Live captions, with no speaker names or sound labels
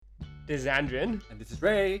This is Andrian. And this is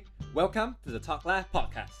Ray. Welcome to the Talk Live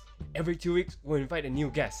podcast. Every 2 weeks, we'll invite a new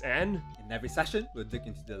guest and In every session, we'll dig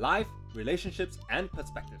into their life, relationships, and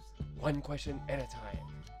perspectives. one question at a time.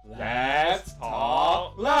 Let's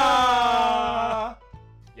talk live!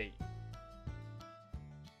 Yay.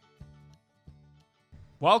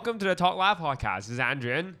 Welcome to the Talk Live podcast. This is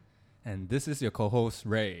Andrian. And this is your co-host,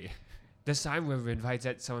 Ray. This time we've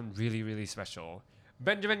invited someone really, really special.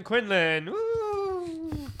 Benjamin Quinlan.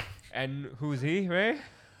 Woo! And who's he, Ray?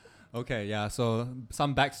 Okay, yeah, so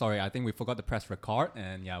some backstory. I think we forgot to press record,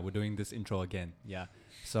 and yeah, we're doing this intro again. Yeah.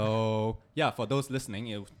 So, yeah, for those listening,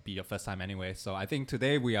 it'll be your first time anyway. So, I think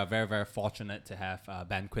today we are very, very fortunate to have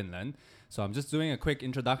Ben Quinlan. So, I'm just doing a quick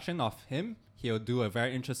introduction of him. He'll do a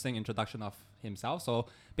very interesting introduction of himself. So,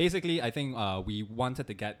 basically, I think we wanted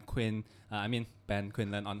to get Ben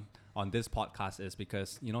Quinlan on this podcast is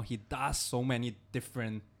because, you know, he does so many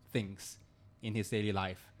different things in his daily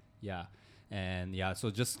life. Yeah. And yeah,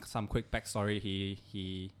 so just some quick backstory.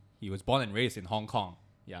 He was born and raised in Hong Kong.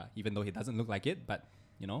 Yeah, even though he doesn't look like it, but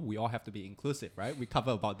you know, we all have to be inclusive, right? We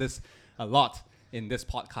cover about this a lot in this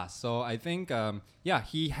podcast. So I think,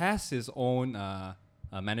 he has his own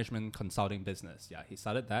management consulting business. Yeah, he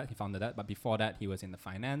started that, he founded that. But before that, he was in the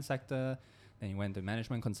finance sector. Then he went to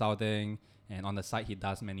management consulting. And on the side, he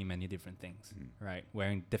does many, many different things, right?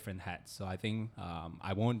 Wearing different hats. So I think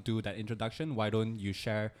I won't do that introduction. Why don't you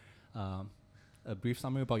share a brief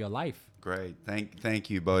summary about your life? Great. Thank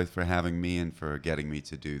you both for having me and for getting me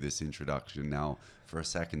to do this introduction now for a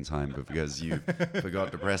second time because you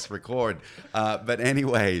forgot to press record. But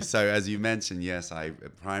anyway, so as you mentioned, yes, a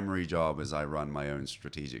primary job is I run my own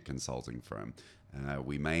strategic consulting firm.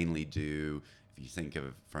 We mainly do, if you think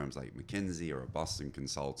of firms like McKinsey or a Boston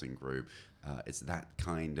Consulting Group, it's that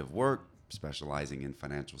kind of work, specializing in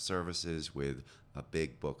financial services with a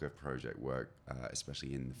big book of project work,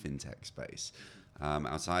 especially in the fintech space.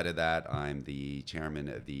 Outside of that, I'm the chairman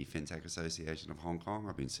of the Fintech Association of Hong Kong.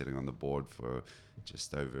 I've been sitting on the board for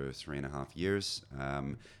just over 3.5 years.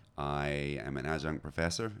 I am an adjunct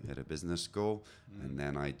professor at a business school, and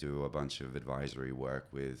then I do a bunch of advisory work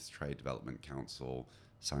with Trade Development Council,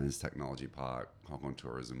 Science Technology Park, Hong Kong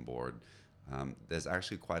Tourism Board. There's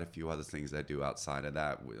actually quite a few other things I do outside of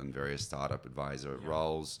that in various startup advisor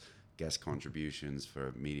roles, guest contributions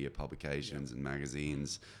for media publications and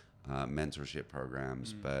magazines, mentorship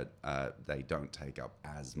programs, but they don't take up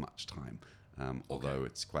as much time, although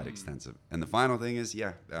it's quite extensive. And the final thing is,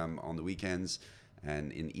 on the weekends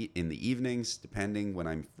and in the evenings, depending when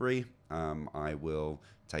I'm free, I will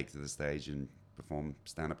take to the stage and perform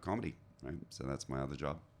stand-up comedy, right? So that's my other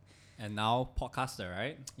job. And now podcaster,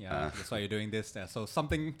 right? Yeah, that's why you're doing this there. So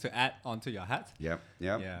something to add onto your hat. Yep.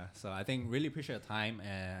 Yeah, so I think really appreciate your time.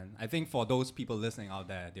 And I think for those people listening out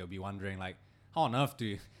there, they'll be wondering like, how on earth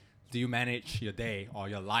do you manage your day or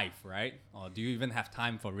your life, right? Or do you even have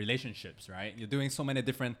time for relationships, right? You're doing so many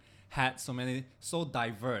different hats, so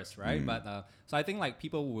diverse, right? But so I think like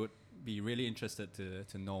people would be really interested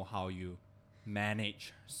to know how you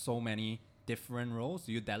manage so many different roles.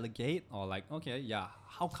 Do you delegate or like,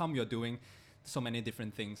 how come you're doing so many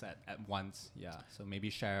different things at once? Yeah, so maybe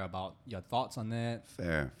share about your thoughts on it.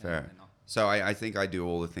 Fair. So I think I do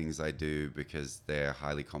all the things I do because they're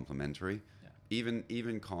highly complementary.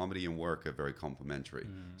 Even comedy and work are very complementary.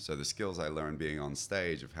 So the skills I learned being on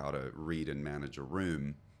stage of how to read and manage a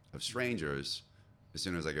room of strangers, as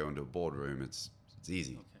soon as I go into a boardroom, it's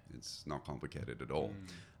easy. Okay. It's not complicated at all.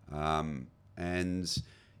 And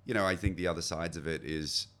you know, I think the other sides of it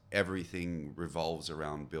is everything revolves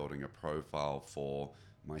around building a profile for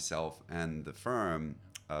myself and the firm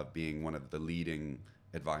of being one of the leading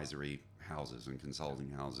advisory houses and consulting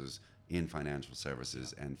houses in financial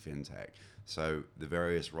services and fintech. So the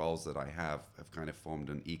various roles that I have kind of formed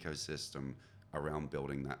an ecosystem around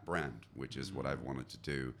building that brand, which is what I've wanted to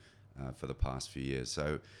do for the past few years.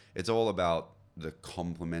 So it's all about the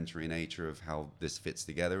complementary nature of how this fits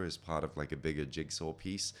together as part of like a bigger jigsaw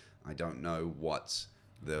piece. I don't know what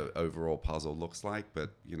the overall puzzle looks like,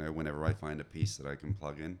 but you know, whenever I find a piece that I can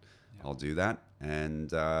plug in, I'll do that.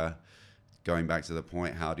 And going back to the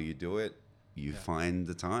point, how do you do it? You find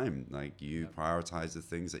the time, like you prioritize the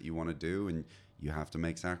things that you want to do, and you have to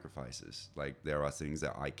make sacrifices. Like there are things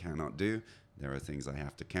that I cannot do. There are things I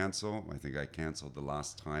have to cancel. I think I canceled the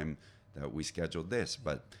last time that we scheduled this,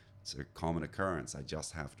 but it's a common occurrence. I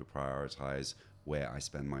just have to prioritize where I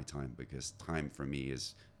spend my time, because time for me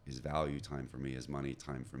is value. Time for me is money.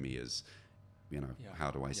 Time for me is,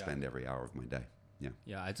 how do I spend every hour of my day? Yeah.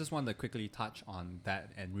 Yeah, I just want to quickly touch on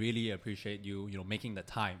that and really appreciate you making the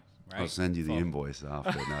time, right? I'll send you the For- invoice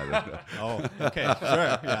after. No. Oh, okay,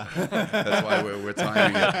 sure, yeah. That's why we're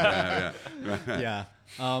timing it. Yeah.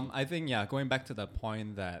 Yeah. I think, going back to the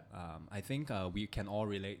point that I think we can all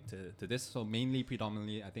relate to this. So mainly,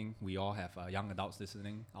 predominantly, I think we all have young adults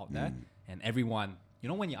listening out there. And everyone,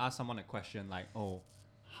 when you ask someone a question like, oh,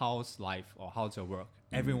 how's life or how's your work?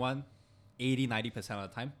 Everyone, 80-90% of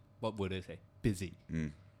the time, what would they say? Busy.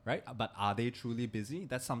 Right? But are they truly busy?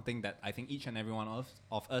 That's something that I think each and every one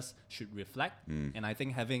of us should reflect. And I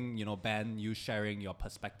think having, Ben, you sharing your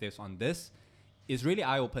perspectives on this is really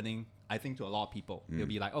eye-opening, I think, to a lot of people. They'll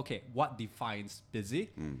be like, okay, what defines busy?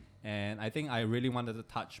 And I think I really wanted to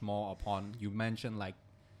touch more upon, you mentioned like,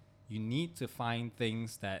 you need to find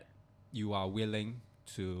things that you are willing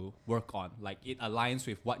to work on, like it aligns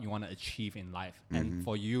with what you want to achieve in life. And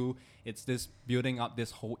for you, it's this building up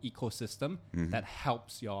this whole ecosystem that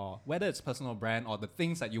helps your, whether it's personal brand or the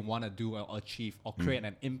things that you want to do or achieve or create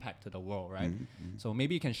an impact to the world, right? So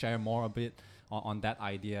maybe you can share more a bit on that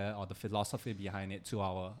idea or the philosophy behind it to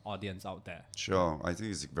our audience out there. Sure. I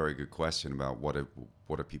think it's a very good question about what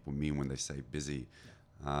do people mean when they say busy.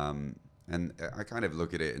 And I kind of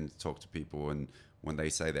look at it and talk to people, and when they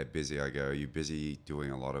say they're busy, I go, are you busy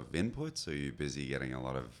doing a lot of inputs, or are you busy getting a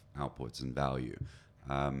lot of outputs and value?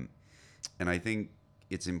 And I think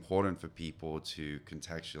it's important for people to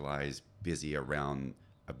contextualize busy around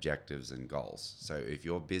objectives and goals. So if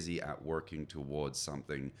you're busy at working towards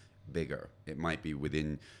something bigger, it might be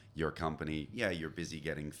within your company. Yeah, you're busy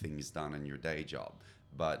getting things done in your day job,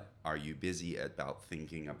 but are you busy about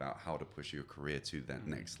thinking about how to push your career to that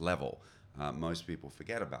next level? Most people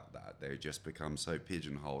forget about that. They just become so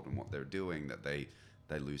pigeonholed in what they're doing that they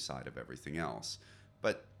lose sight of everything else.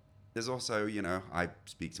 But there's also, I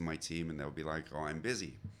speak to my team and they'll be like, oh, I'm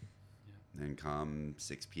busy. Yeah. And come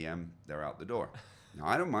 6 p.m., they're out the door. Now,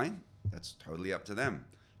 I don't mind. That's totally up to them.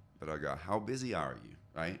 But I go, how busy are you,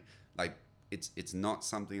 right? Like, it's not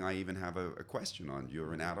something I even have a question on.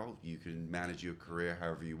 You're an adult. You can manage your career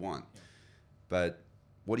however you want. Yeah. But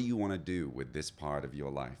what do you want to do with this part of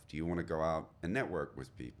your life? Do you want to go out and network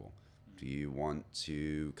with people? Do you want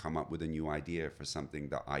to come up with a new idea for something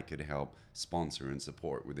that I could help sponsor and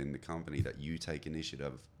support within the company that you take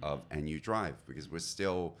initiative of and you drive? Because we're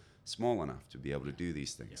still small enough to be able to do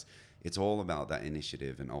these things. Yeah. It's all about that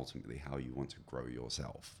initiative and ultimately how you want to grow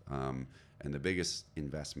yourself. And the biggest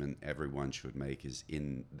investment everyone should make is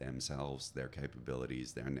in themselves, their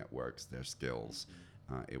capabilities, their networks, their skills.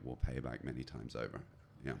 It will pay back many times over.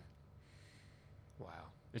 Yeah. Wow.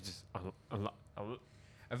 It's just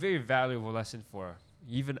a very valuable lesson for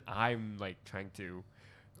even I'm like trying to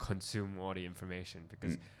consume all the information,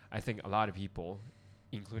 because I think a lot of people,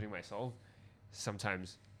 including myself,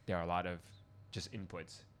 sometimes there are a lot of just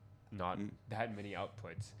inputs, not that many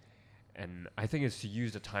outputs. And I think it's to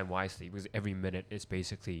use the time wisely, because every minute is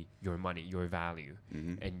basically your money, your value.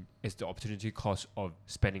 And it's the opportunity cost of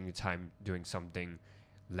spending the time doing something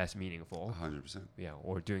less meaningful. 100%. Yeah,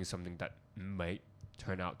 or doing something that might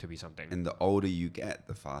turn out to be something. And the older you get,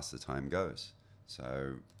 the faster time goes.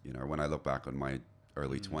 So, when I look back on my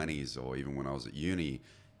early 20s or even when I was at uni,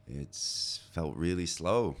 it's felt really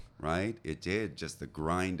slow, right? It did. Just the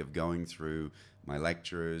grind of going through my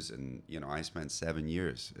lectures and, I spent 7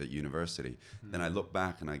 years at university. Then I look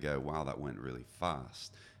back and I go, wow, that went really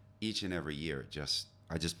fast. Each and every year,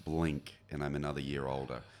 I just blink and I'm another year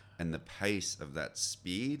older. And the pace of that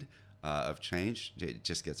speed of change, it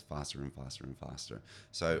just gets faster and faster and faster.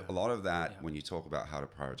 So a lot of that, when you talk about how to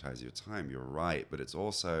prioritize your time, you're right. But it's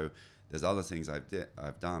also, there's other things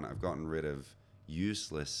I've done. I've gotten rid of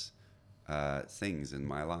useless things in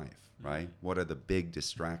my life, right? What are the big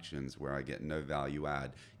distractions where I get no value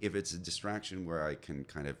add? If it's a distraction where I can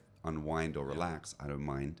kind of unwind or relax, I don't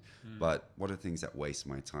mind. But what are things that waste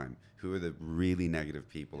my time? Who are the really negative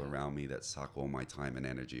people around me that suck all my time and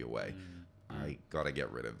energy away? I gotta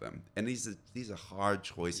get rid of them. And these are hard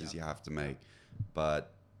choices you have to make,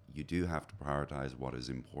 but you do have to prioritize what is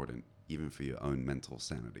important, even for your own mental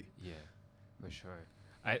sanity. Yeah, for sure.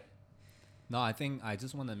 I think I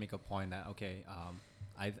just want to make a point that, okay,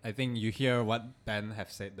 I think you hear what Ben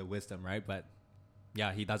have said, the wisdom, right? But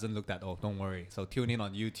yeah, he doesn't look that old, don't worry. So tune in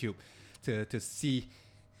on YouTube to see,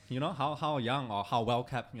 how young or how well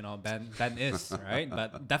kept, Ben is, right?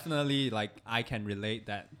 But definitely, like, I can relate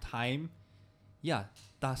that time,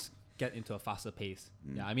 does get into a faster pace.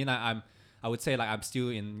 Yeah, I mean, I would say like I'm still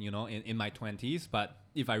in, in my 20s, but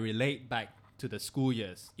if I relate back to the school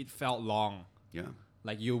years, it felt long. Yeah.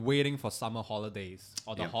 Like you're waiting for summer holidays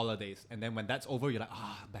or the holidays. And then when that's over, you're like,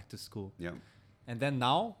 back to school. Yeah. And then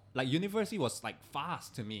now, like university was like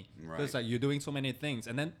fast to me. Because like you're doing so many things.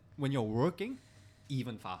 And then when you're working,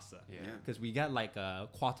 even faster. Yeah. Because we get like a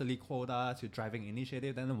quarterly quota to driving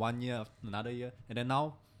initiative, then 1 year, another year, and then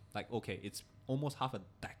now, like, okay, it's almost half a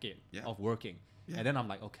decade Yeah. of working. Yeah. And then I'm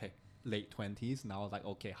like, okay, late 20s. Now, like,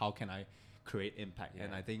 okay, how can I create impact?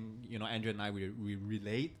 And Yeah. I think, you know, Andrew and I, we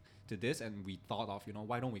relate to this, and we thought of, you know,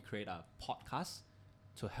 why don't we create a podcast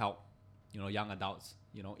to help, you know, young adults,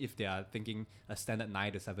 you know, if they are thinking a standard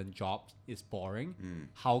 9 to 7 job is boring,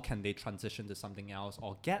 how can they transition to something else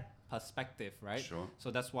or get perspective, right? Sure.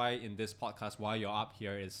 So that's why in this podcast, why you're up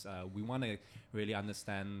here is we want to really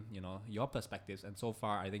understand, you know, your perspectives. And so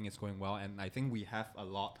far, I think it's going well. And I think we have a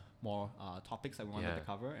lot more topics that we wanted Yeah. to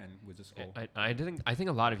cover, and we'll just go. I think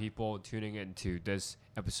a lot of people tuning into this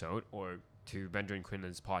episode or to Benjamin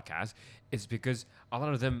Quinlan's podcast is because a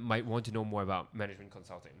lot of them might want to know more about management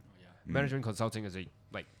consulting. Management consulting is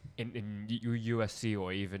in USC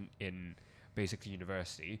or even in basically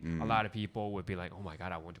university, a lot of people would be like, oh my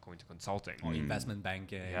God, I want to go into consulting. Or investment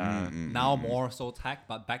banking. Yeah. Now more so tech,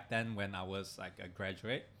 but back then when I was like a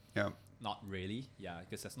graduate, Yeah. not really. Yeah,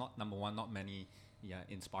 because there's not, number one, not many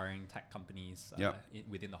inspiring tech companies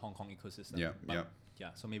within the Hong Kong ecosystem. Yeah, But, yeah. yeah,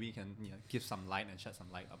 so maybe you can give some light and shed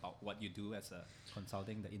some light about what you do as a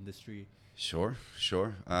consulting, the industry. Sure.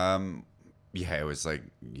 Yeah, it was like,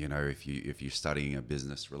 you know, if you're studying a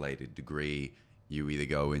business related degree, you either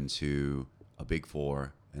go into a big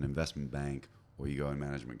four, an investment bank, or you go in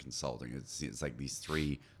management consulting. It's like these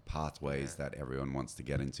three pathways that everyone wants to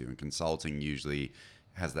get into. And consulting usually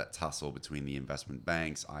has that tussle between the investment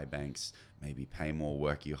banks, iBanks maybe pay more,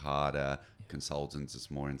 work you harder. Consultants,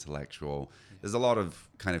 it's more intellectual. There's a lot of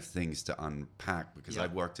kind of things to unpack because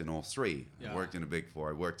I've worked in all three. I worked in a big four,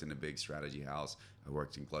 I worked in a big strategy house, I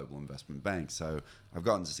worked in global investment banks. So I've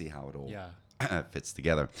gotten to see how it all fits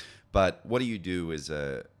together. But what do you do as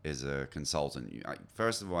a consultant?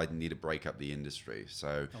 First of all, I need to break up the industry.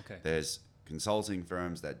 So there's consulting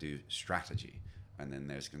firms that do strategy, and then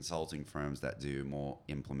there's consulting firms that do more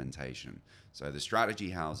implementation. So the strategy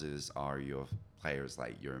houses are your players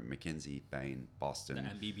like your McKinsey, Bain, Boston, The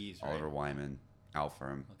MBBs, right? Oliver Wyman,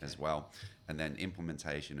 Alfirm as well. And then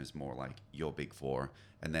implementation is more like your big four.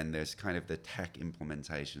 And then there's kind of the tech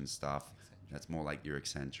implementation stuff. That's more like your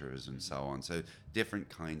Accentures and so on. So different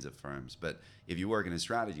kinds of firms. But if you work in a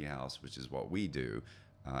strategy house, which is what we do,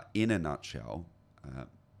 in a nutshell,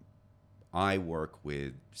 I work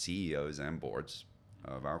with CEOs and boards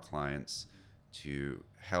of our clients to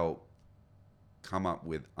help come up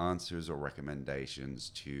with answers or recommendations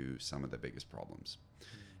to some of the biggest problems.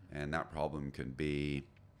 And that problem can be,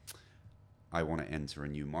 I want to enter a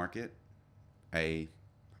new market. A,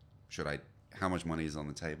 how much money is on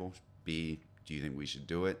the table? B, do you think we should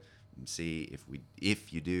do it? And C,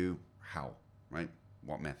 if you do, how, right?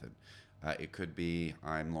 What method? It could be,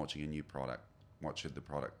 I'm launching a new product. What should the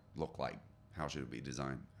product look like? How should it be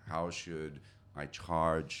designed? How should I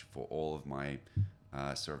charge for all of my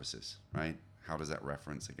services, right? How does that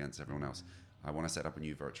reference against everyone else? I want to set up a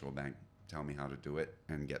new virtual bank. Tell me how to do it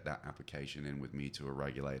and get that application in with me to a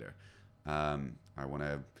regulator. I want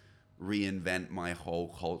to reinvent my whole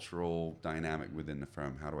cultural dynamic within the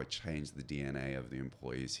firm. How do I change the DNA of the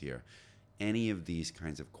employees here? Any of these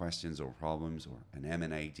kinds of questions or problems, or an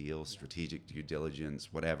M&A deal, strategic due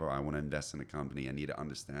diligence, whatever, I want to invest in a company. I need to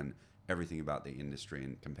understand everything about the industry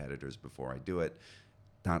and competitors before I do it.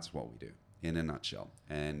 That's what we do in a nutshell.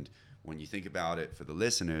 And when you think about it for the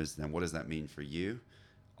listeners, then what does that mean for you?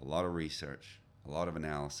 A lot of research, a lot of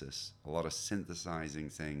analysis, a lot of synthesizing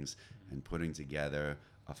things and putting together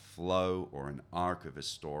a flow or an arc of a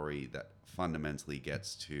story that fundamentally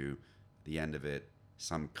gets to the end of it,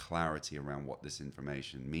 some clarity around what this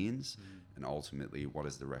information means, and ultimately what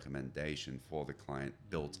is the recommendation for the client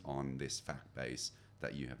built on this fact base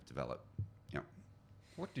that you have developed. Yeah.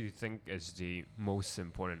 What do you think is the most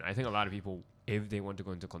important? I think a lot of people, if they want to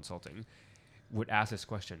go into consulting, would ask this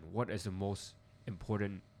question: what is the most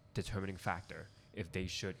important determining factor if they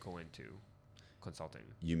should go into consulting?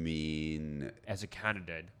 You mean as a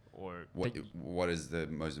candidate, or what is the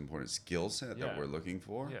most important skill set that we're looking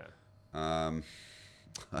for? Yeah.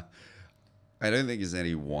 I don't think there's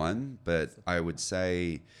any one, but I would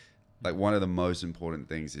say like one of the most important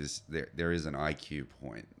things is there is an IQ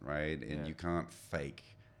point, right? And you can't fake.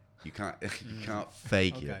 You can't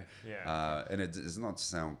fake it. Yeah. And it's not to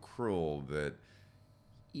sound cruel, but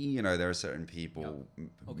you know, there are certain people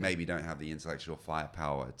maybe don't have the intellectual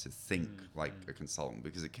firepower to think like a consultant,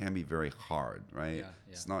 because it can be very hard, right?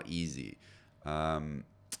 It's not easy.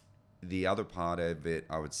 The other part of it,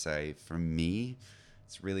 I would say, for me,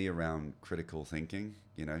 it's really around critical thinking,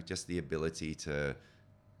 you know, just the ability to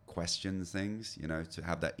question things, you know, to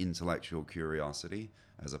have that intellectual curiosity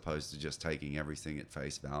as opposed to just taking everything at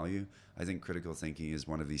face value. I think critical thinking is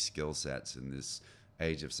one of these skill sets in this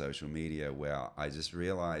age of social media where I just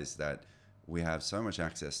realized that we have so much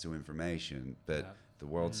access to information, but the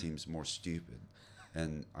world seems more stupid.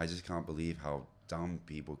 And I just can't believe how dumb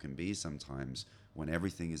people can be sometimes when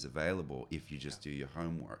everything is available if you just do your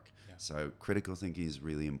homework. So critical thinking is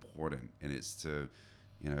really important, and it's to,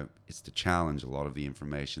 you know, it's to challenge a lot of the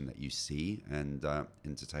information that you see and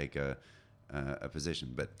to take a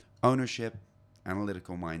position. But ownership,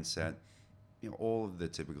 analytical mindset, you know, all of the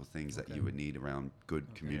typical things that you would need around good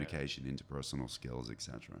communication, interpersonal skills,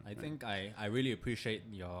 etc. I think I really appreciate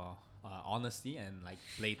your honesty and like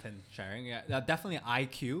blatant sharing. Yeah, definitely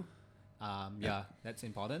IQ. That's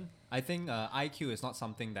important. I think IQ is not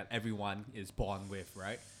something that everyone is born with,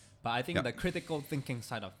 right? But I think the critical thinking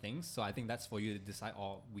side of things, so I think that's for you to decide,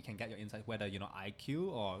 or we can get your insight whether, you know,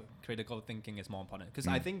 IQ or critical thinking is more important. Because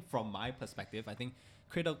I think from my perspective, I think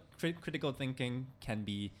critical thinking can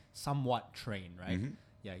be somewhat trained, right?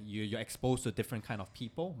 Yeah, you're exposed to different kind of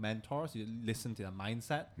people, mentors, you listen to their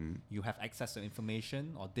mindset, you have access to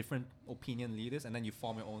information or different opinion leaders, and then you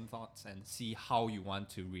form your own thoughts and see how you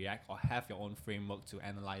want to react or have your own framework to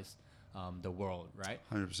analyze the world, right?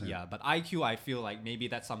 100%. Yeah, but IQ, I feel like maybe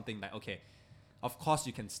that's something that, okay, of course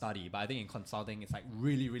you can study, but I think in consulting it's like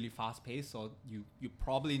really, really fast paced, so you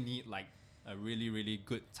probably need like a really, really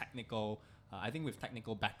good technical, I think with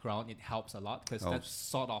technical background it helps a lot, because that's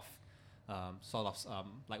sort of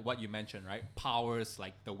like what you mentioned, right? Powers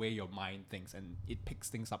like the way your mind thinks, and it picks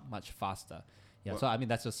things up much faster. Yeah, so I mean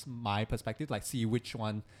that's just my perspective. Like, see which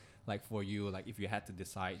one, like for you, like if you had to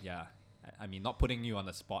decide, I mean, not putting you on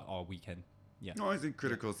the spot, or we can, No, I think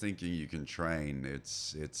critical thinking you can train.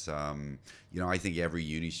 It's you know, I think every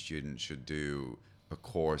uni student should do a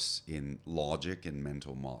course in logic and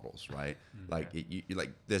mental models, right? Like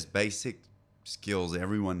like there's basic skills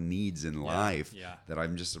everyone needs in life that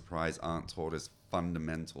I'm just surprised aren't taught as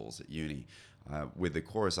fundamentals at uni. With the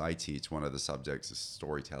course I teach, one of the subjects is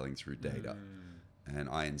storytelling through data. And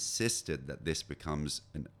I insisted that this becomes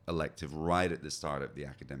an elective right at the start of the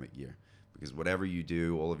academic year. Because whatever you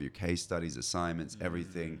do, all of your case studies, assignments,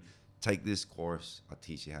 everything, take this course. I'll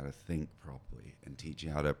teach you how to think properly and teach you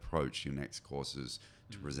how to approach your next courses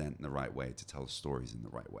to present in the right way, to tell stories in the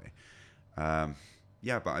right way.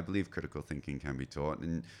 But I believe critical thinking can be taught.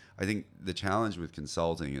 And I think the challenge with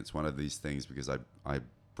consulting, it's one of these things, because I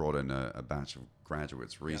brought in a batch of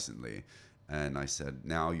graduates recently, and I said,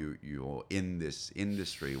 now you're in this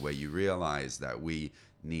industry where you realize that we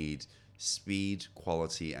need speed,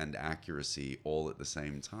 quality, and accuracy all at the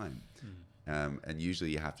same time. And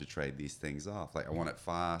usually you have to trade these things off. Like, I want it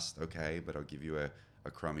fast, okay, but I'll give you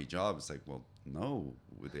a crummy job. It's like, well, no,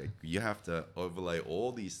 you have to overlay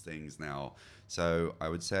all these things now. So I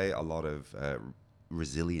would say a lot of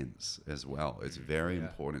resilience as well. It's a very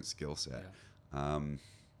important skill set.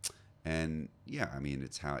 And I mean,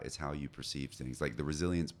 it's how you perceive things. Like, the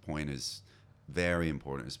resilience point is very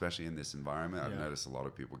important, especially in this environment. I've noticed a lot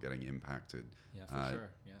of people getting impacted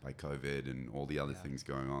by COVID and all the other things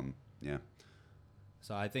going on.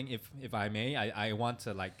 So I think if I may, I want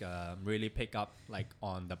to like really pick up like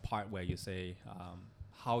on the part where you say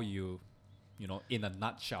how you know, in a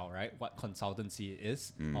nutshell, right, what consultancy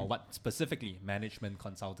is, or what specifically management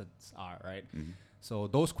consultants are, right? So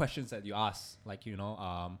those questions that you ask, like, you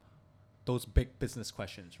know, those big business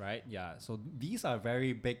questions, right? Yeah. So these are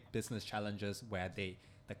very big business challenges where the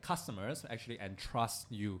customers actually entrust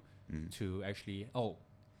you to actually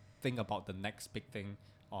think about the next big thing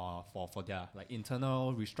for their like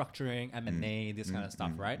internal restructuring, M&A, this kind of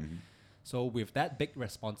stuff, right? So with that big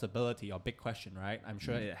responsibility or big question, right, I'm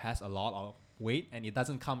sure it has a lot of weight, and it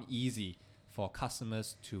doesn't come easy for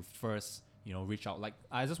customers to first, you know, reach out. Like,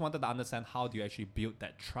 I just wanted to understand, how do you actually build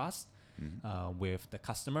that trust with the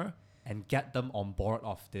customer and get them on board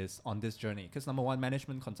on this journey? Because number one,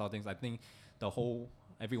 management consulting, I think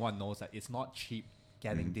everyone knows that it's not cheap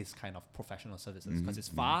getting this kind of professional services, because it's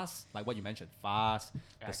fast, like what you mentioned, fast,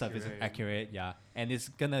 the service is accurate, and it's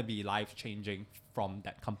gonna be life-changing from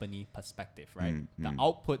that company perspective, right? The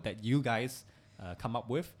output that you guys come up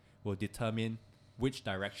with will determine which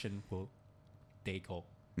direction will they go.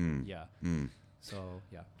 So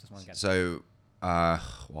just want to get so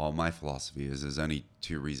well, my philosophy is there's only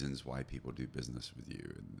two reasons why people do business with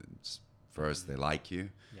you. And first, they like you,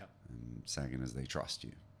 and second is they trust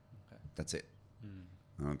you. That's it.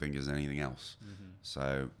 I don't think there's anything else.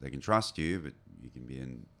 So they can trust you, but you can be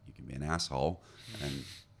an asshole, and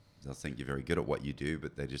they'll think you're very good at what you do,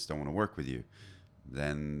 but they just don't want to work with you.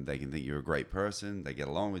 then they can think you're a great person. They get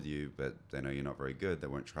along with you, but they know you're not very good. They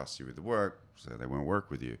won't trust you with the work, so they won't work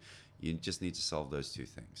with you. You just need to solve those two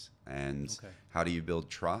things. And how do you build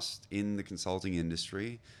trust in the consulting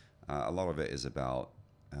industry? A lot of it is about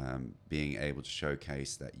being able to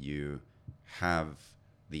showcase that you have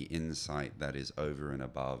the insight that is over and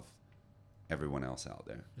above everyone else out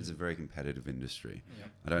there. It's a very competitive industry.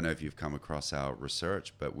 I don't know if you've come across our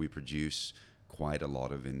research, but we produce quite a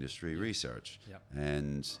lot of industry research.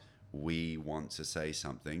 And we want to say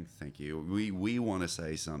something, thank you, we want to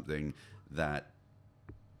say something that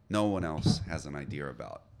no one else has an idea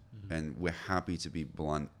about. And we're happy to be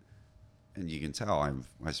blunt. And you can tell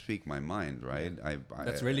I speak my mind, right?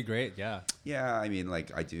 That's really great, yeah. Yeah, I mean,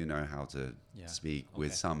 like, I do know how to speak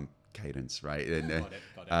with some cadence, right? And, Got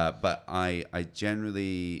it. but I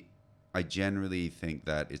generally think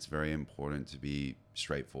that it's very important to be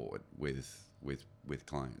straightforward with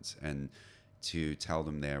clients and to tell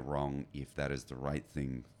them they're wrong if that is the right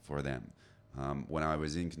thing for them. When I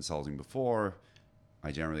was in consulting before,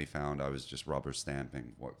 I generally found I was just rubber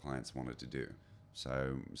stamping what clients wanted to do.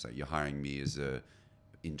 So you're hiring me as a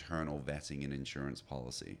internal vetting and insurance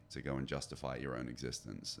policy to go and justify your own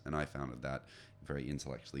existence. And I found that very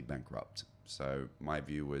intellectually bankrupt. So my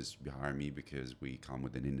view was, you hire me because we come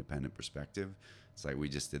with an independent perspective. It's like we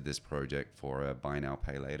just did this project for a buy now,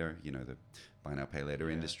 pay later, you know, the buy now, pay later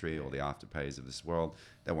industry, or the afterpays of this world.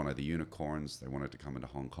 They're one of the unicorns. They wanted to come into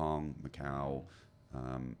Hong Kong, Macau.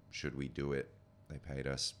 Should we do it? They paid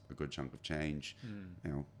us a good chunk of change,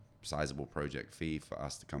 you know, sizable project fee for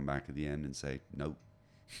us to come back at the end and say, nope,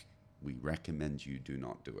 we recommend you do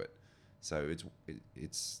not do it. So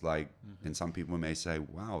it's like, and some people may say,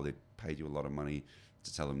 wow, they paid you a lot of money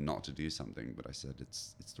to tell them not to do something. But I said,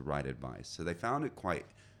 it's the right advice. So they found it quite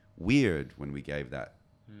weird when we gave that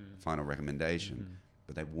final recommendation,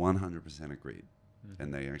 but they 100% agreed.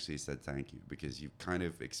 And they actually said, thank you, because you kind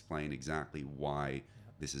of explained exactly why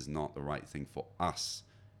this is not the right thing for us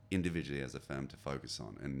individually as a firm to focus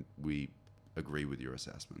on. And we agree with your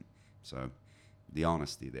assessment. So the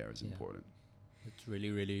honesty there is important. It's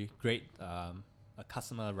really, really great. A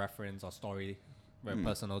customer reference or story, very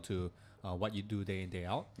personal to what you do day in, day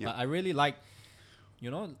out. But I really like,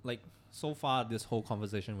 you know, like so far this whole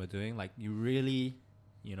conversation we're doing, like you really,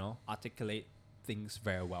 you know, articulate things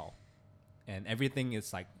very well. And everything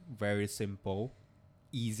is like very simple,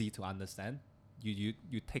 easy to understand. You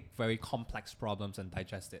take very complex problems and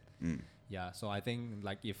digest it. Yeah, so I think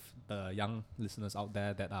like if the young listeners out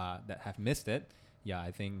there that have missed it, I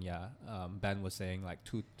think Ben was saying like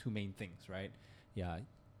two main things, right? Yeah,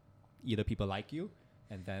 either people like you,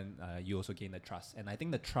 and then you also gain the trust. And I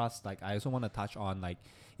think the trust, like I also want to touch on, like,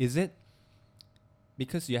 is it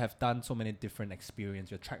because you have done so many different experience,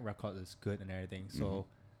 your track record is good and everything, so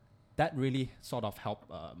that really sort of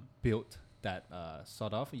helped build that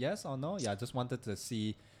sort of, yes or no? Yeah, just wanted to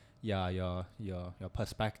see your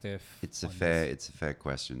perspective. It's a fair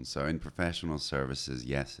question. So in professional services,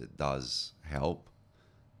 yes, it does help,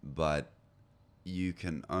 but you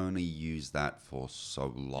can only use that for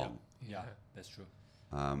so long. Yeah, that's true.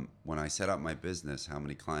 When I set up my business, how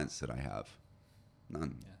many clients did I have?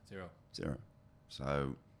 None. Yeah, Zero.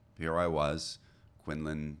 So here I was,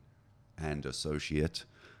 Quinlan and associate,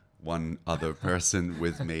 one other person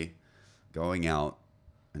with me, going out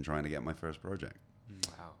and trying to get my first project.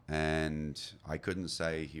 Wow. And I couldn't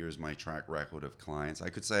say, here's my track record of clients. I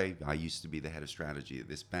could say, I used to be the head of strategy at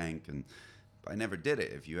this bank, and I never did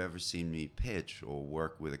it. If you ever seen me pitch or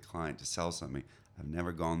work with a client to sell something, I've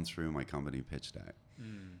never gone through my company pitch deck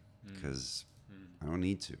because I don't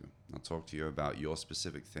need to. I'll talk to you about your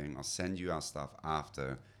specific thing. I'll send you our stuff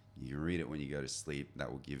after. You can read it when you go to sleep. That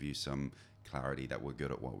will give you some clarity that we're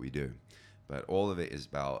good at what we do. But all of it is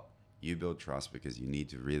about, you build trust because you need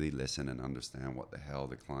to really listen and understand what the hell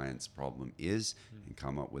the client's problem is and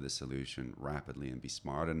come up with a solution rapidly and be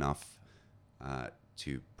smart enough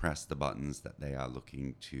to press the buttons that they are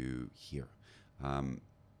looking to hear.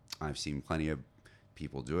 I've seen plenty of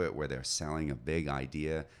people do it where they're selling a big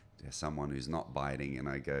idea to someone who's not biting, and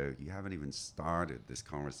I go, you haven't even started this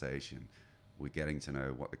conversation. We're getting to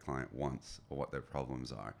know what the client wants or what their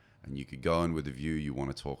problems are. And you could go in with a view, you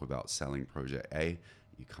want to talk about selling project A.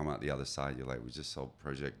 You come out the other side, you're like, we just sold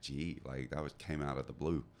project G. Like, that came out of the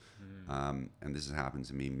blue. And this has happened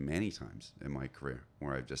to me many times in my career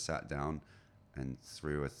where I've just sat down and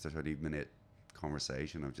through a 30-minute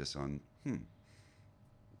conversation, I've just gone,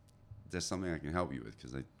 there's something I can help you with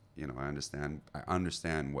because I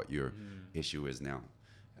understand what your issue is now.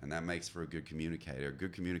 And that makes for a good communicator. A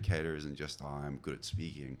good communicator isn't just, I'm good at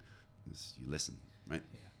speaking. You listen, right?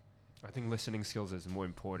 I think listening skills is more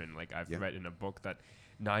important. Like I've Yeah. read in a book that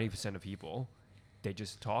 90% of people, they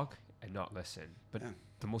just talk and not listen. But Yeah.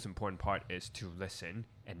 the most important part is to listen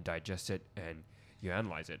and digest it and you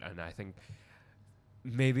analyze it. And I think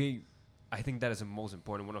I think that is the most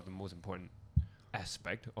important, one of the most important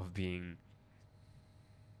aspect of being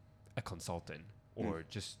a consultant, or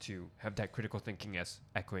just to have that critical thinking, as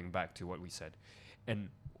echoing back to what we said. And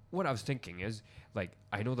what I was thinking is, like,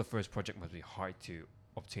 I know the first project must be hard to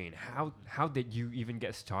obtain. How did you even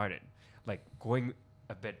get started? Like, going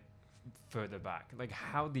a bit further back, like,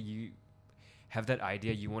 how did you have that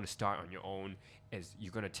idea you want to start on your own? Is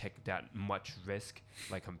you're going to take that much risk,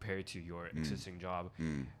 like, compared to your existing job?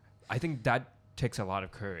 I think that takes a lot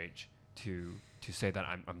of courage to say that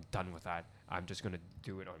I'm done with that. I'm just going to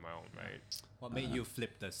do it on my own, right? What made you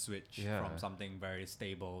flip the switch Yeah. from something very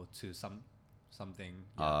stable to something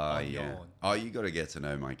on your Yeah. own? Oh, you got to get to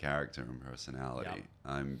know my character and personality. Yep.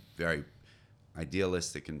 I'm very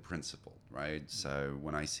idealistic and principled, right? So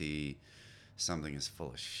when I see something is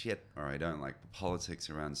full of shit, or I don't like the politics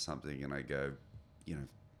around something, and I go, you know,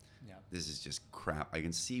 Yeah. this is just crap. I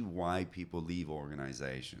can see why people leave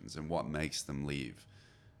organizations and what makes them leave.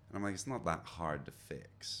 And I'm like, it's not that hard to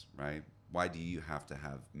fix, right? Why do you have to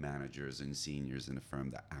have managers and seniors in a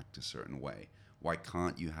firm that act a certain way? Why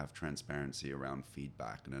can't you have transparency around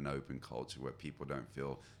feedback and an open culture where people don't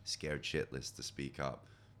feel scared shitless to speak up?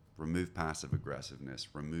 Remove passive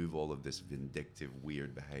aggressiveness, remove all of this vindictive,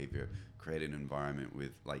 weird behavior, create an environment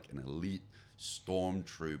with like an elite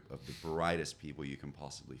stormtroop of the brightest people you can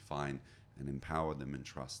possibly find, and empower them and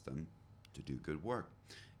trust them to do good work.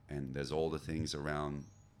 And there's all the things around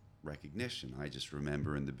recognition. I just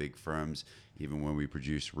remember in the big firms, even when we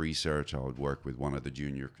produce research, I would work with one of the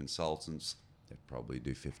junior consultants that probably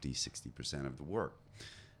do 50, 60% of the work.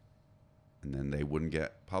 And then they wouldn't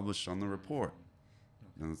get published on the report.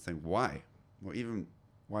 And I think, why? Well, even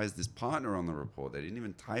why is this partner on the report? They didn't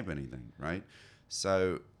even type anything, right?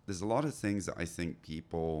 So there's a lot of things that I think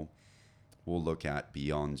people will look at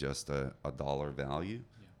beyond just a dollar value.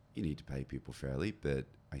 Yeah. You need to pay people fairly, but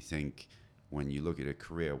I think when you look at a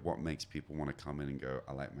career, what makes people want to come in and go,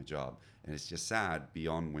 I like my job? And it's just sad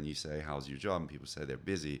beyond when you say, how's your job? And people say they're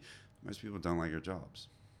busy. Most people don't like their jobs.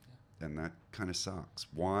 Yeah. And that kind of sucks.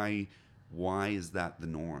 Why is that the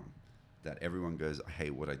norm? That everyone goes, I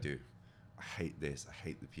hate what I do. I hate this. I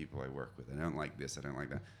hate the people I work with. I don't like this. I don't like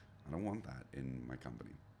that. I don't want that in my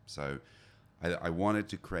company. So I wanted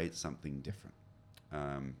to create something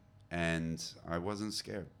different. And I wasn't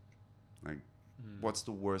scared. Like, what's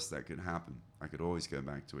the worst that could happen? I could always go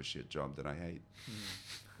back to a shit job that I hate.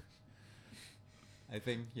 I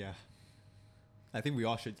think, yeah. I think we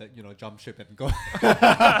all should, jump ship and go.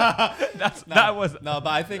 That was No,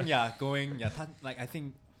 but I think, going, I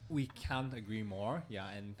think we can't agree more. Yeah,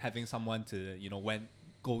 and having someone to,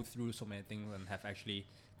 go through so many things and have actually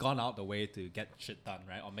gone out the way to get shit done,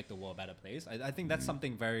 right? Or make the world a better place. I think that's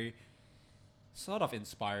something very sort of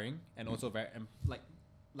inspiring, and also very,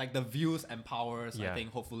 like the views empowers, I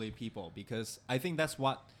think, hopefully people, because I think that's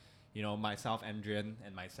what, myself, Adrian,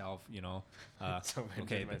 and myself, So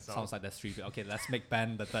okay, that myself. sounds like that's three. Okay, let's make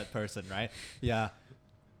Ben the third person, right? Yeah.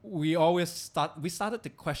 We started to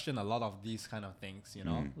question a lot of these kind of things,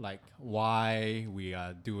 like why we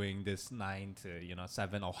are doing this 9 to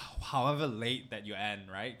 7 or however late that you end,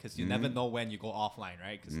 right? Because you never know when you go offline,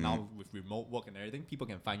 right? Because now with remote work and everything, people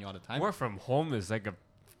can find you all the time. work from home is like a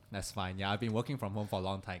That's fine. Yeah, I've been working from home for a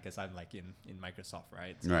long time because I'm like in Microsoft,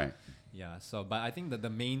 right? So, Right. yeah. So, but I think that the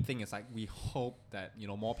main thing is like we hope that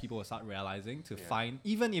more people will start realizing to find,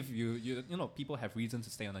 even if you people have reasons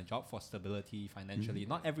to stay on a job for stability financially.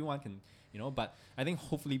 Not everyone can, but I think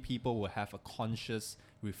hopefully people will have a conscious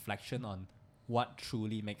reflection on what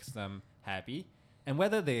truly makes them happy, and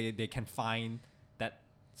whether they can find that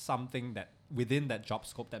something that within that job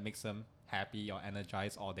scope that makes them happy or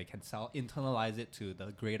energized, or they can internalize it to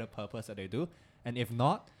the greater purpose that they do. And if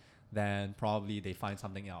not, then probably they find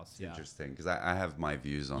something else. It's interesting because I have my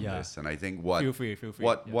views on Yeah. this, and I think Feel free.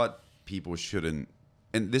 what people shouldn't,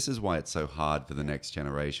 and this is why it's so hard for the next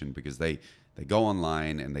generation, because they go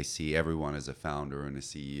online and they see everyone as a founder and a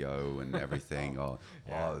CEO and everything, or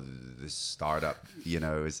this startup,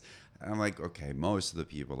 is. I'm like, okay, most of the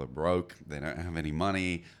people are broke. They don't have any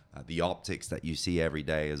money. The optics that you see every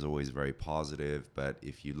day is always very positive. But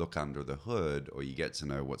if you look under the hood or you get to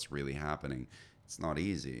know what's really happening, it's not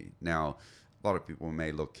easy. Now, a lot of people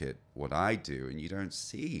may look at what I do and you don't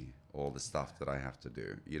see all the stuff that I have to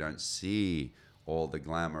do. You don't see all the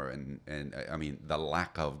glamour and I mean, the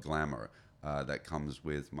lack of glamour that comes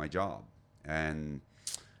with my job. And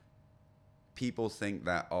people think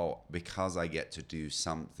that, oh, because I get to do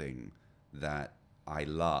something that I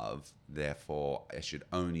love, therefore I should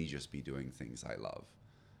only just be doing things I love.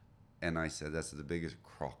 And I said, that's the biggest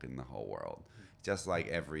crock in the whole world. Just like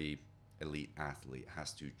every elite athlete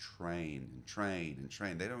has to train and train and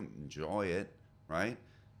train. They don't enjoy it, right?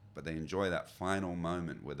 But they enjoy that final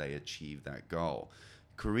moment where they achieve that goal.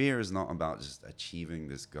 Career is not about just achieving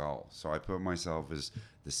this goal. So I put myself as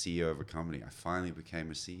the CEO of a company. I finally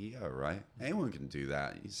became a CEO, right? Anyone can do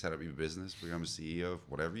that. You set up your business, become a CEO of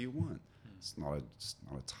whatever you want. It's not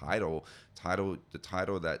a title. The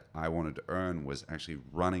title that I wanted to earn was actually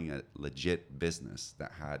running a legit business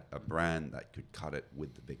that had a brand that could cut it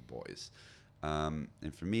with the big boys. And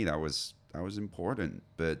for me, that was important.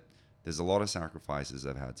 But there's a lot of sacrifices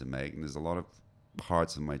I've had to make, and there's a lot of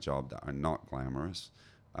parts of my job that are not glamorous,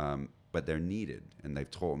 but they're needed, and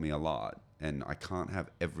they've taught me a lot. And I can't have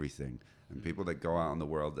everything. And people that go out in the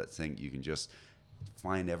world that think you can just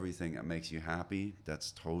find everything that makes you happy,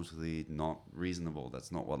 that's totally not reasonable.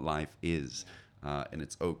 That's not what life is. And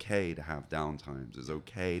it's okay to have downtimes. It's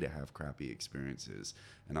okay to have crappy experiences.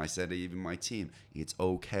 And I said to even my team, it's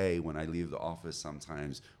okay when I leave the office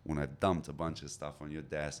sometimes, when I've dumped a bunch of stuff on your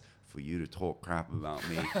desk, for you to talk crap about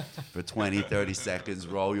me for 20, 30 seconds,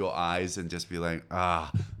 roll your eyes and just be like,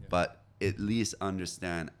 but at least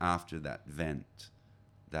understand after that vent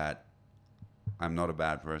that I'm not a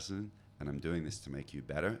bad person, and I'm doing this to make you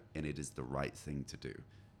better, and it is the right thing to do.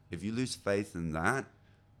 If you lose faith in that,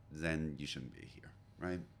 then you shouldn't be here,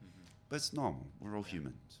 right? Mm-hmm. But it's normal. We're all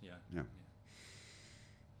humans. Yeah.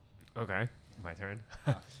 Okay, my turn.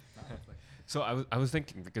 So I was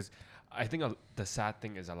thinking, because I think the sad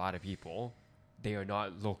thing is a lot of people, they are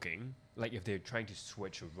not looking, like if they're trying to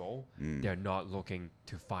switch a role, they're not looking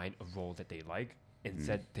to find a role that they like.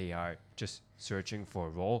 Instead, they are just searching for a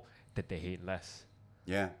role that they hate less.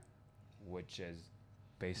 Yeah. Which is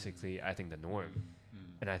basically, I think, the norm.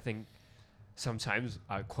 And I think sometimes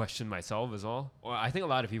I question myself as well. Or I think a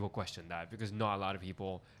lot of people question that, because not a lot of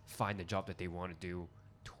people find the job that they want to do,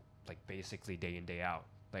 like basically day in, day out,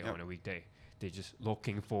 like on a weekday. They're just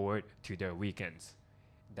looking forward to their weekends.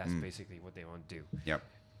 That's basically what they want to do. Yep.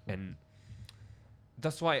 And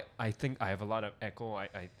that's why I think I have a lot of echo.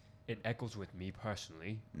 It echoes with me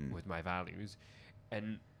personally, with my values.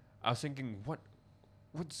 And I was thinking, what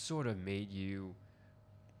sort of made you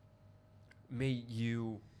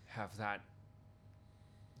have that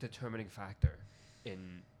determining factor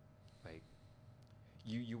in, like,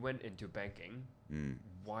 you went into banking.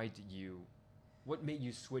 What made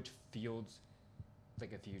you switch fields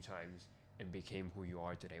like a few times and became who you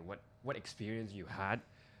are today? What experience you had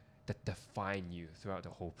that defined you throughout the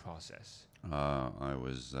whole process? I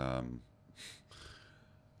was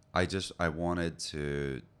I wanted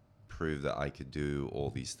to prove that I could do all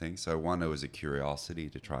these things. So one, it was a curiosity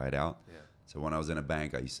to try it out. Yeah. So when I was in a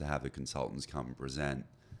bank, I used to have the consultants come and present,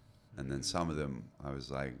 and then some of them I was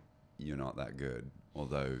like, you're not that good,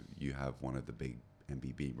 although you have one of the big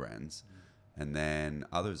MBB brands. And then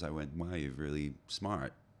others I went, wow, you're really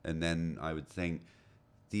smart. And then I would think,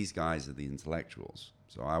 these guys are the intellectuals,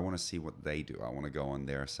 so I want to see what they do. I want to go on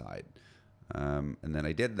their side. And then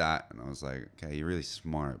I did that, and I was like, okay, you're really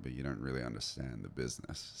smart, but you don't really understand the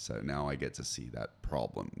business. So now I get to see that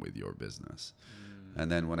problem with your business.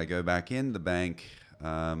 And then when I go back in the bank,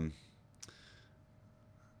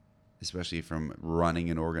 especially from running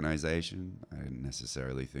an organization, I didn't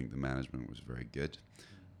necessarily think the management was very good.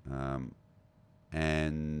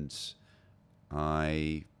 And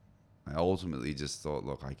I ultimately just thought,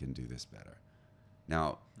 look, I can do this better.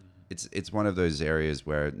 Now, it's one of those areas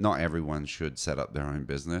where not everyone should set up their own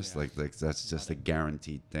business. Like that's just a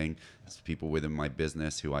guaranteed thing. There's people within my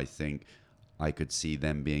business who I think I could see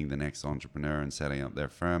them being the next entrepreneur and setting up their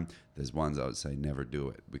firm. There's ones I would say never do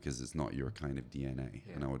it, because it's not your kind of DNA,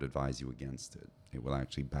 and I would advise you against it. It will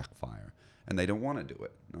actually backfire, and they don't want to do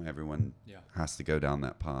it. Not everyone has to go down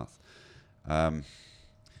that path.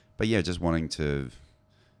 But yeah, just wanting to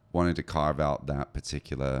carve out that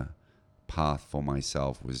particular path for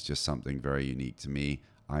myself was just something very unique to me.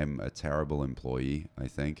 I'm a terrible employee, I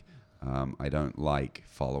think. I don't like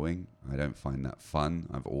following. I don't find that fun.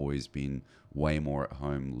 I've always been way more at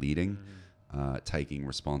home leading, taking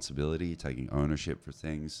responsibility, taking ownership for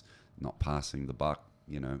things, not passing the buck,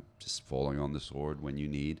 just falling on the sword when you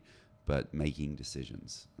need, but making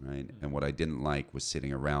decisions, right? And what I didn't like was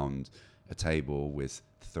sitting around a table with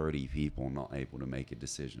 30 people not able to make a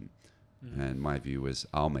decision. And my view was,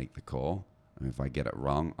 I'll make the call. And if I get it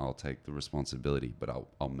wrong, I'll take the responsibility, but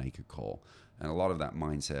I'll make a call. And a lot of that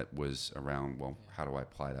mindset was around, well, how do I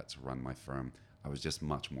apply that to run my firm? I was just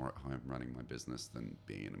much more at home running my business than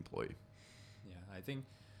being an employee. Yeah, I think,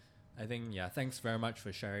 yeah, thanks very much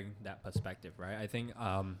for sharing that perspective, right? I think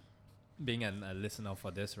being a listener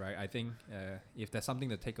for this, right? I think if there's something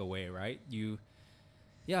to take away, right? You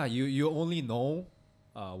only know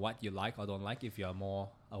what you like or don't like if you're more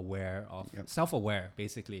aware of, self-aware,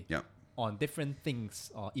 basically. Yep. On different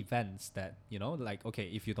things or events that, like, okay,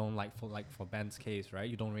 if you don't like, for Ben's case, right?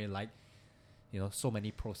 You don't really like, so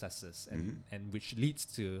many processes and which leads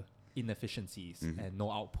to inefficiencies and no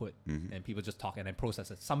output and people just talk and then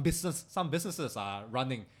process it. Some businesses are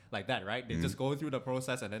running like that, right? They just go through the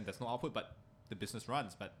process and then there's no output, but the business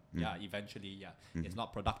runs. But yeah, eventually, it's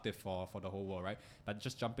not productive for the whole world, right? But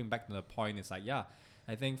just jumping back to the point, it's like,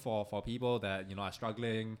 I think for people that, are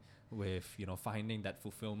struggling with, finding that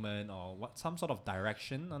fulfillment or some sort of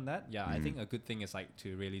direction on that, I think a good thing is like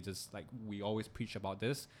to really just, like we always preach about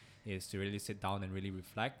this, is to really sit down and really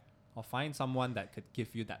reflect or find someone that could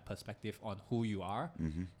give you that perspective on who you are.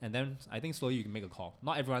 And then I think slowly you can make a call.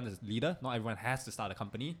 Not everyone is a leader, not everyone has to start a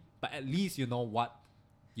company, but at least you know what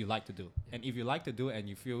you like to do. And if you like to do it and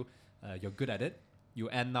you feel you're good at it, you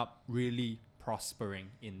end up really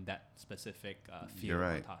prospering in that specific field. You're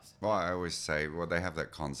right. Or task. Well, I always say, they have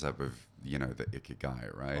that concept of, the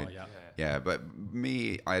ikigai, right? Oh, Yeah, but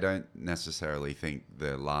me, I don't necessarily think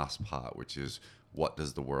the last part, which is what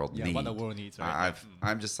does the world need? What the world needs, right?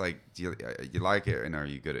 I'm just like, do you like it, and are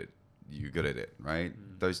you good at it, right?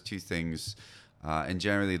 Those two things, and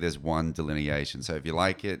generally there's one delineation. So if you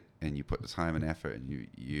like it and you put the time and effort, and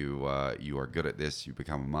you are good at this, you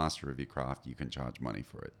become a master of your craft, you can charge money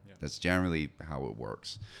for it. Yeah. That's generally how it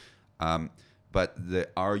works. But the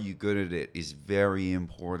are you good at it is very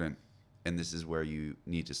important, and this is where you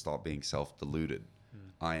need to stop being self-deluded.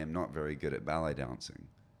 I am not very good at ballet dancing.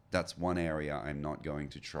 That's one area I'm not going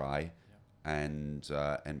to try and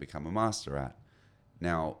become a master at.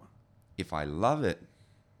 Now, if I love it,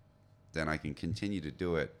 then I can continue to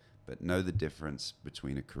do it, but know the difference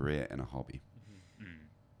between a career and a hobby.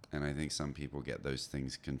 And I think some people get those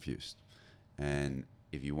things confused. And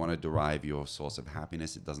if you want to derive your source of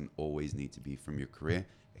happiness, it doesn't always need to be from your career.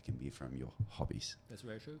 It can be from your hobbies. That's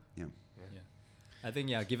very true. Yeah. I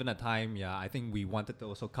think, given the time, I think we wanted to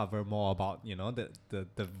also cover more about,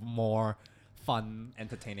 the more fun,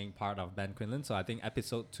 entertaining part of Ben Quinlan. So I think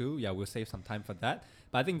episode 2, we'll save some time for that.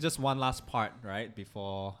 But I think just one last part, right,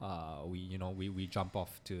 before we jump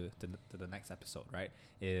off to the next episode, right,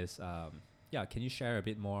 is, can you share a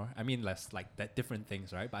bit more? I mean, less like that different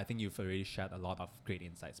things, right? But I think you've already shared a lot of great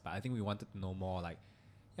insights. But I think we wanted to know more, like,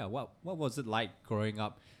 what was it like growing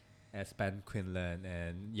up as Ben Quinlan?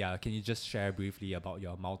 And can you just share briefly about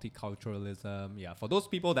your multiculturalism? For those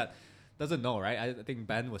people that doesn't know, right? I think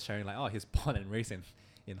Ben was sharing like, he's born and raised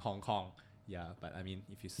in Hong Kong. But I mean,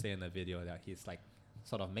 if you say in the video that he's like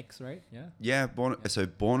sort of mixed, right? So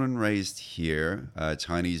born and raised here,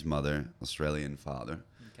 Chinese mother, Australian father.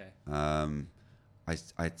 Okay.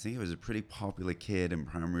 I think I was a pretty popular kid in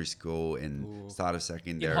primary school and start of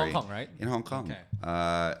secondary. In Hong Kong, right? In Hong Kong. Okay.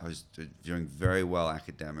 I was doing very well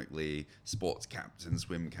academically, sports captain,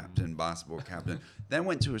 swim captain, basketball captain. Then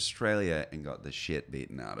went to Australia and got the shit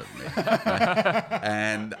beaten out of me.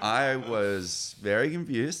 And I was very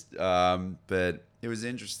confused, but it was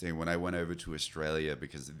interesting when I went over to Australia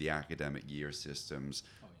because of the academic year systems.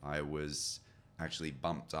 I was actually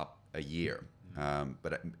bumped up a year.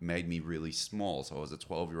 But it made me really small. So I was a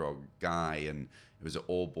 12-year-old guy, and it was an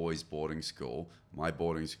all-boys boarding school. My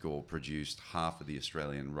boarding school produced half of the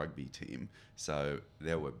Australian rugby team. So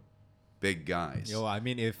there were big guys. I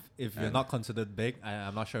mean, if you're not considered big,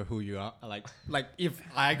 I'm not sure who you are. Like if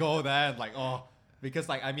I go there, like, because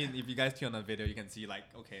like, I mean, if you guys tune on the video, you can see like,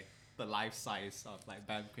 okay, the life size of like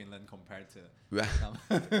Ben Quinlan compared to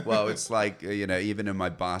well, it's like even in my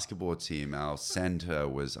basketball team, our center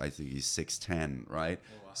was, I think he's 6'10", right?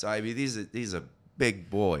 Oh, wow. So I mean these are big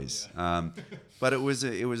boys. But it was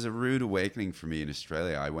a rude awakening for me in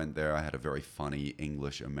Australia. I went there, I had a very funny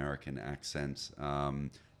English American accent.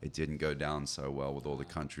 It didn't go down so well with all the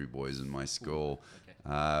country boys in my school.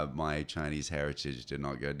 My Chinese heritage did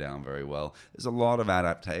not go down very well. There's a lot of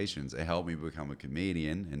adaptations. It helped me become a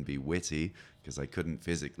comedian and be witty because I couldn't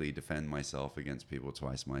physically defend myself against people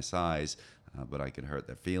twice my size, but I could hurt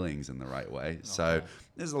their feelings in the right way. Okay. So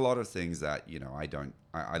there's a lot of things that,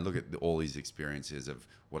 I look at all these experiences of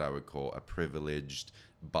what I would call a privileged,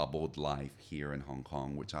 bubbled life here in Hong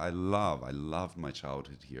Kong, which I love. I loved my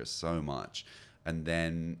childhood here so much. And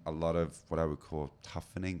then a lot of what I would call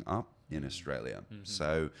toughening up in Australia. Mm-hmm.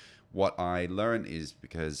 So what I learned is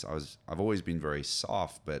because I've always been very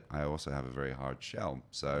soft, but I also have a very hard shell.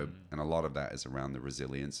 So, and a lot of that is around the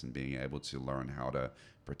resilience and being able to learn how to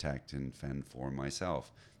protect and fend for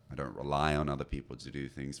myself. I don't rely on other people to do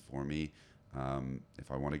things for me.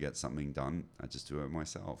 If I want to get something done, I just do it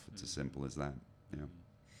myself. It's as simple as that. Yeah.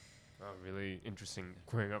 Oh, really interesting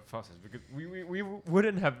growing up process, because we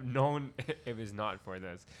wouldn't have known if it's not for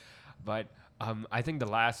this. But I think the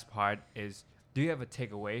last part is, do you have a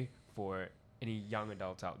takeaway for any young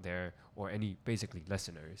adults out there, or any basically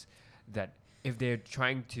listeners, that if they're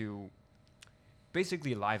trying to,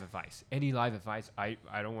 basically live advice, any live advice, I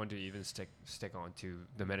don't want to even stick on to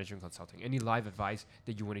the management consulting, any live advice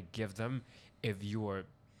that you want to give them if you're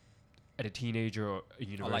at a teenager or a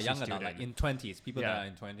university Or like young student. adult, like in 20s, people Yeah. that are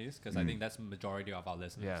in 20s, because I think that's the majority of our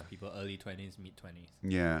listeners. Yeah. People early 20s, mid 20s.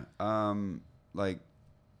 Yeah. Like,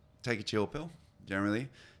 take a chill pill, generally.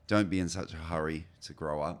 Don't be in such a hurry to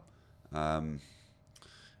grow up.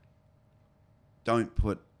 Don't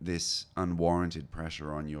put this unwarranted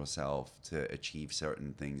pressure on yourself to achieve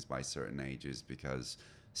certain things by certain ages because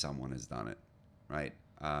someone has done it, right?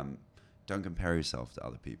 Don't compare yourself to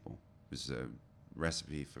other people. It's a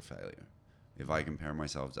recipe for failure. If I compare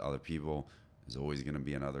myself to other people, there's always going to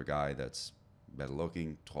be another guy that's better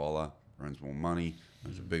looking, taller, earns more money,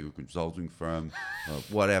 has a bigger consulting firm,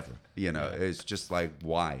 whatever. You know, it's just like,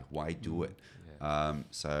 why do it?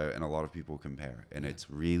 So, and a lot of people compare, and it's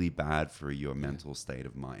really bad for your mental state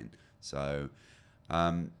of mind. So,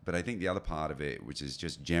 but I think the other part of it, which is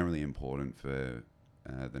just generally important for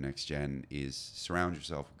the next gen, is surround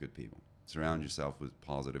yourself with good people. Surround yourself with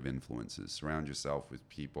positive influences. Surround yourself with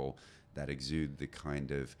people that exude the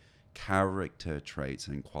kind of character traits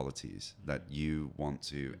and qualities that you want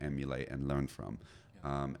to emulate and learn from,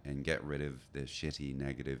 and get rid of the shitty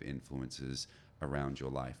negative influences around your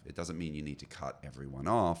life. It doesn't mean you need to cut everyone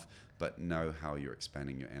off, but know how you're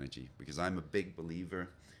expending your energy. Because I'm a big believer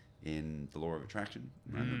in the law of attraction.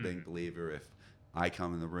 I'm a big believer, if I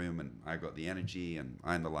come in the room and I got the energy and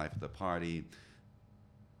I'm the life of the party,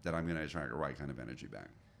 that I'm going to attract the right kind of energy back.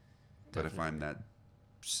 But if I'm that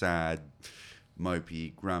sad,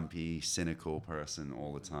 mopey, grumpy, cynical person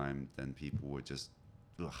all the time, then people would just,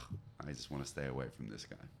 I just want to stay away from this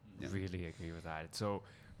guy. Yeah. Really agree with that. So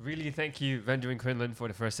really thank you, Benjamin Quinlan, for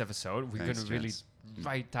the first episode. We're going to really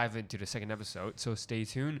dive into the second episode, so stay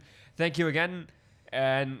tuned. Thank you again,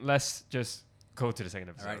 and let's just go to the second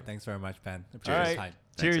episode. All right, thanks very much, Ben. All right. Time.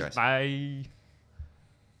 Cheers. Thanks, Bye.